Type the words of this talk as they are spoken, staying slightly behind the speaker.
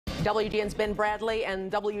WGN's Ben Bradley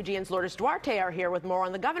and WGN's Lourdes Duarte are here with more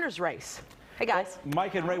on the governor's race. Hey guys. Well,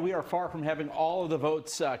 Mike and Ray, we are far from having all of the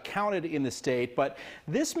votes counted in the state, but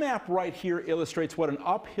this map right here illustrates what an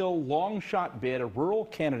uphill long shot bid a rural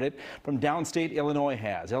candidate from downstate Illinois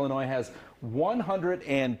has. Illinois has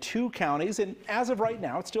 102 counties, and as of right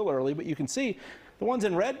now, it's still early, but you can see the ones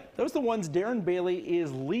in red, those are the ones Darren Bailey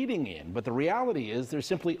is leading in. But the reality is there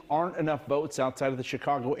simply aren't enough votes outside of the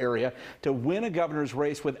Chicago area to win a governor's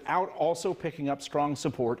race without also picking up strong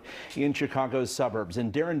support in Chicago's suburbs.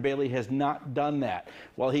 And Darren Bailey has not done that.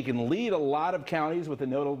 While he can lead a lot of counties with the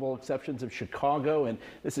notable exceptions of Chicago, and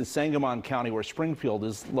this is Sangamon County where Springfield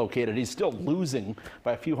is located, he's still losing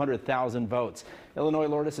by a few 100,000 votes. Illinois,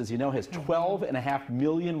 Lourdes, as you know, has 12.5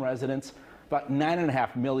 million residents. About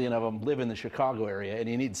 9.5 million of them live in the Chicago area, and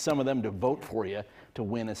you need some of them to vote for you to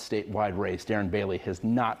win a statewide race. Darren Bailey has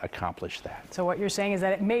not accomplished that. So what you're saying is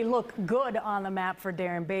that it may look good on the map for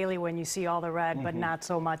Darren Bailey when you see all the red, but not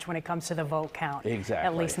so much when it comes to the vote count. Exactly.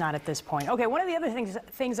 At least not at this point. Okay, one of the other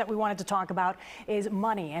things that we wanted to talk about is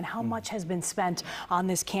money and how much has been spent on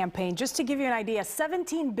this campaign. Just to give you an idea,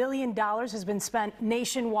 $17 billion has been spent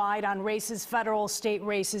nationwide on races, federal, state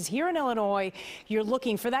races. Here in Illinois, you're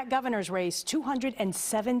looking for that governor's race,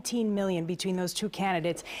 $217 million between those two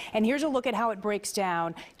candidates. And here's a look at how it breaks down.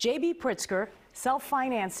 J.B. Pritzker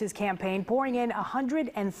self-financed his campaign, pouring in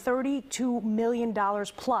 $132 million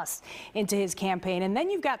plus into his campaign. And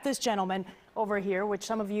then you've got this gentleman over here, which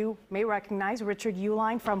some of you may recognize, Richard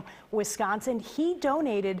Uihlein from Wisconsin. He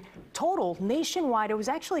donated total nationwide. It was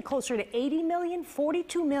actually closer to 80 million,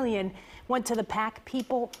 42 million went to the PAC,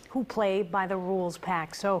 people who play by the rules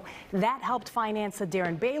PAC. So that helped finance the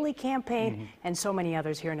Darren Bailey campaign and so many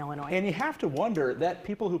others here in Illinois. And you have to wonder that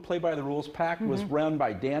people who play by the rules PAC was run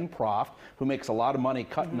by Dan Proft, who makes a lot of money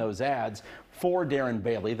cutting those ads for Darren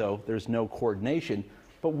Bailey, though there's no coordination.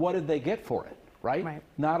 But what did they get for it? Right?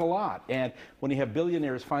 Not a lot. And when you have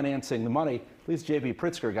billionaires financing the money, at least J.B.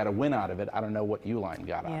 Pritzker got a win out of it. I don't know what Uihlein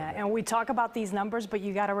got out of it. Yeah, and we talk about these numbers, but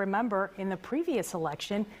you got to remember, in the previous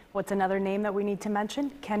election, what's another name that we need to mention?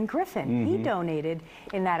 Ken Griffin. He donated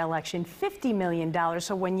in that election $50 million.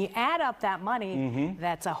 So when you add up that money,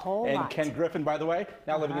 that's a whole lot. And Ken Griffin, by the way,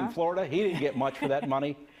 now living in Florida, he didn't get much for that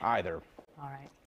money either. All right.